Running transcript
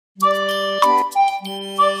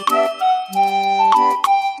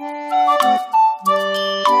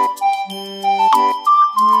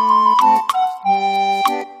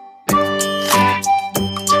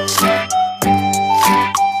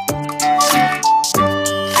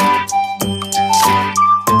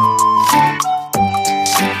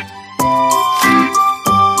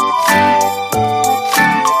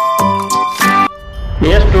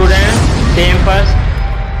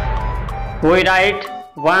write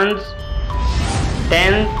ones,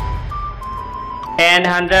 tens and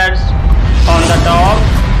hundreds on the top.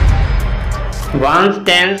 Ones,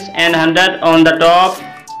 tens and hundred on the top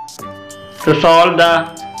to solve the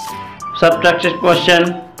subtraction question.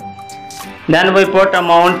 Then we put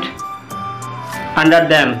amount under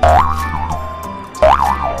them.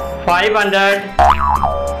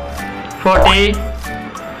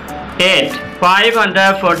 548.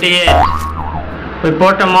 548. We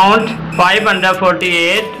put amount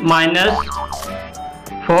 548 minus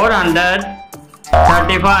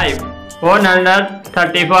 435.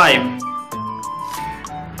 435.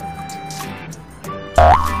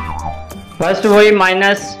 First we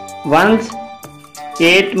minus ones.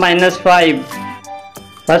 8 minus 5.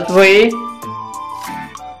 First we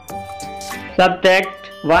subtract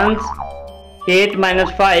ones. 8 minus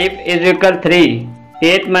 5 is equal 3.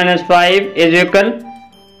 8 minus 5 is equal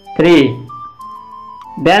 3.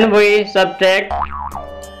 Then we subtract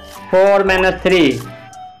 4 minus 3.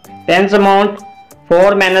 Tens amount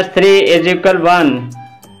 4 minus 3 is equal 1.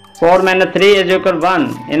 4 minus 3 is equal 1.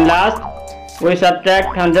 In last we subtract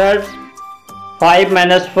hundreds. 5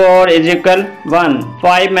 minus 4 is equal 1.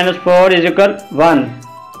 5 minus 4 is equal 1.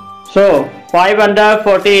 So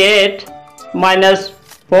 548 minus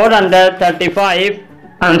 435,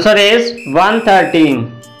 answer is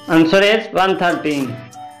 113. Answer is 113.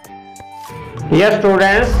 Here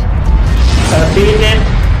students, repeat it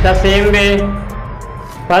the same way.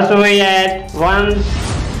 First we add ones,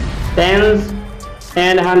 tens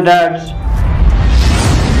and hundreds.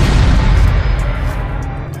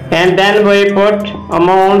 And then we put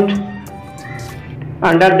amount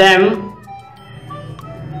under them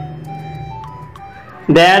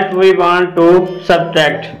that we want to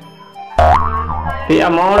subtract. The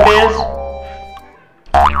amount is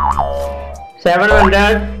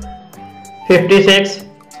 756.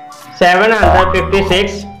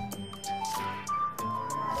 756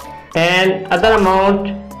 and other amount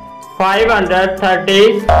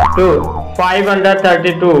 532.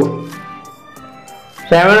 532.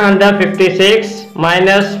 756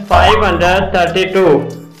 minus 532.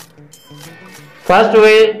 First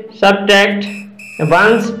we subtract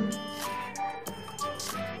ones.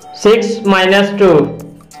 6 minus 2.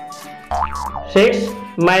 6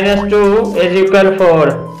 minus 2 is equal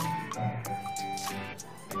 4.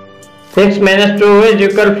 6 minus 2 is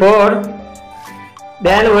equal 4.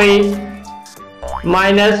 Then we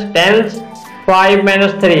minus tens. 5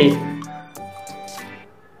 minus 3.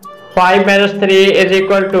 5 minus 3 is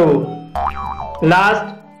equal to. Last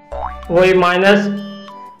we minus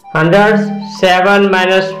hundreds. 7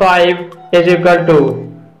 minus 5 is equal to.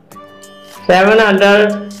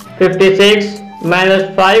 756 minus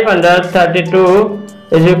 532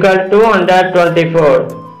 is equal to 224.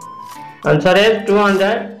 Answer is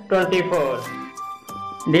 224.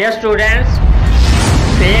 Dear students,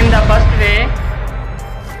 same the first way.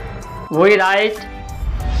 We write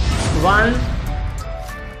ones,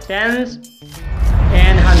 tens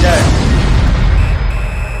and hundreds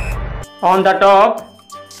on the top.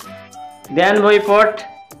 Then we put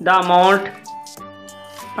the amount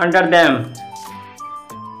under them.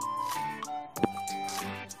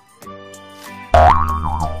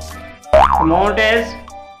 Amount is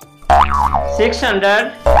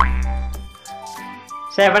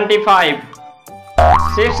 675.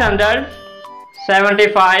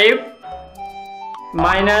 675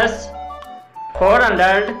 minus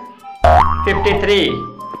 453.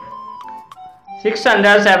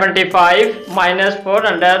 675 minus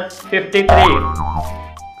 453.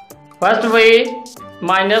 First we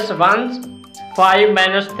minus ones. 5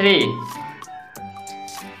 minus 3.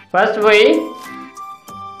 First we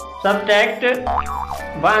subtract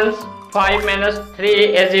ones. 5 minus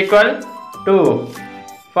 3 is equal 2.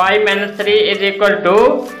 5 minus 3 is equal to.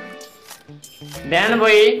 Then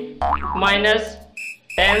we minus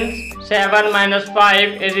tens. 7 minus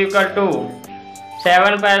 5 is equal to.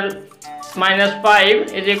 7 minus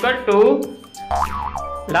 5 is equal to.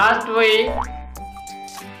 Last we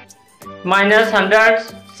minus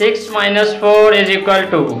hundreds. 6 minus 4 is equal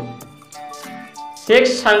to.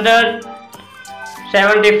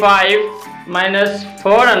 675 minus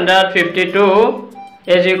 452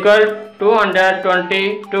 is equal to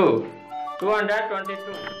 222. 222.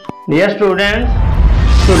 Dear students,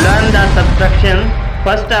 to learn the subtraction,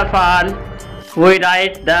 first of all we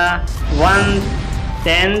write the ones,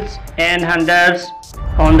 tens and hundreds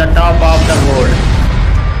on the top of the board.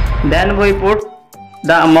 Then we put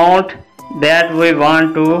the amount that we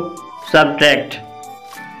want to subtract.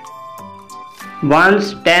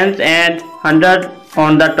 Ones, tens and hundred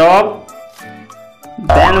on the top.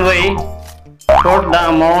 Then we put the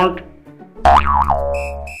amount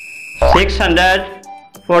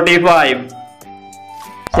 645.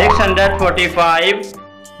 645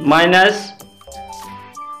 minus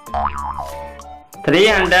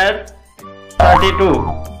 332.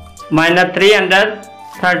 Minus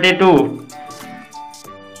 332.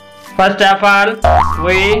 First of all,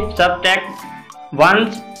 we subtract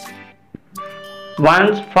ones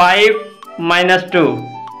 5 minus 2.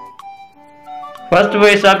 First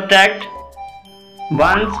we subtract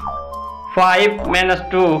ones 5 minus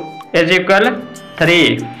 2 is equal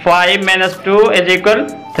 3. 5 minus 2 is equal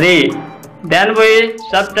 3. Then we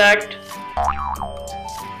subtract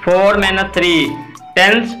 4 minus 3.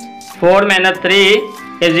 Tens 4 minus 3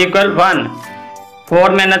 is equal 1.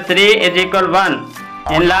 4 minus 3 is equal 1.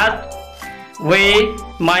 And last we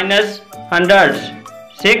minus hundreds.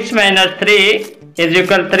 6 minus 3 is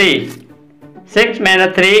equal 3. 6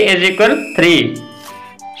 minus 3 is equal 3.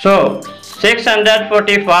 So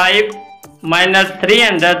 645 minus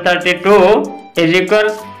 332 is equal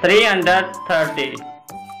 330.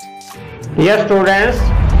 Yes students,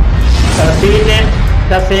 repeat it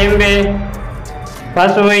the same way.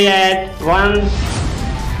 First we add ones,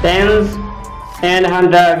 tens and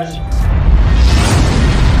hundreds,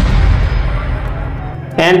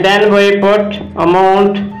 and then we put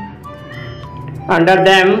amount under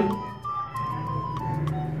them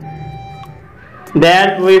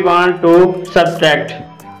that we want to subtract.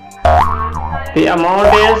 The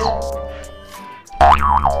amount is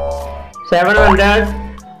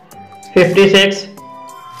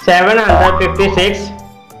 756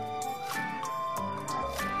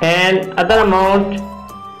 and other amount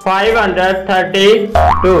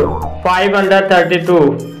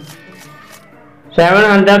 532.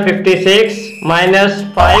 756 minus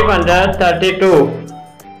 532.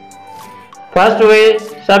 First we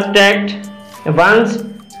subtract ones.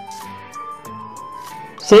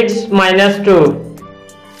 6 minus 2.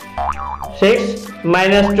 6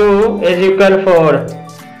 minus 2 is equal 4.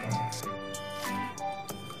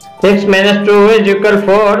 6 minus 2 is equal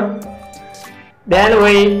 4. Then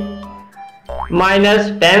we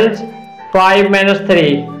minus tens. 5 minus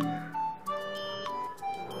 3.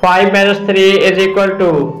 5 minus 3 is equal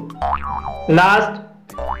 2. Last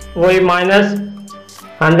we minus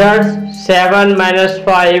hundreds. 7 minus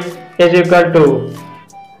 5 is equal to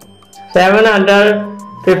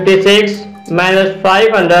 756 minus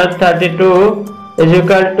 532 is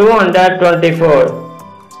equal to 224.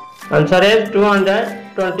 Answer is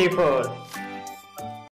 224.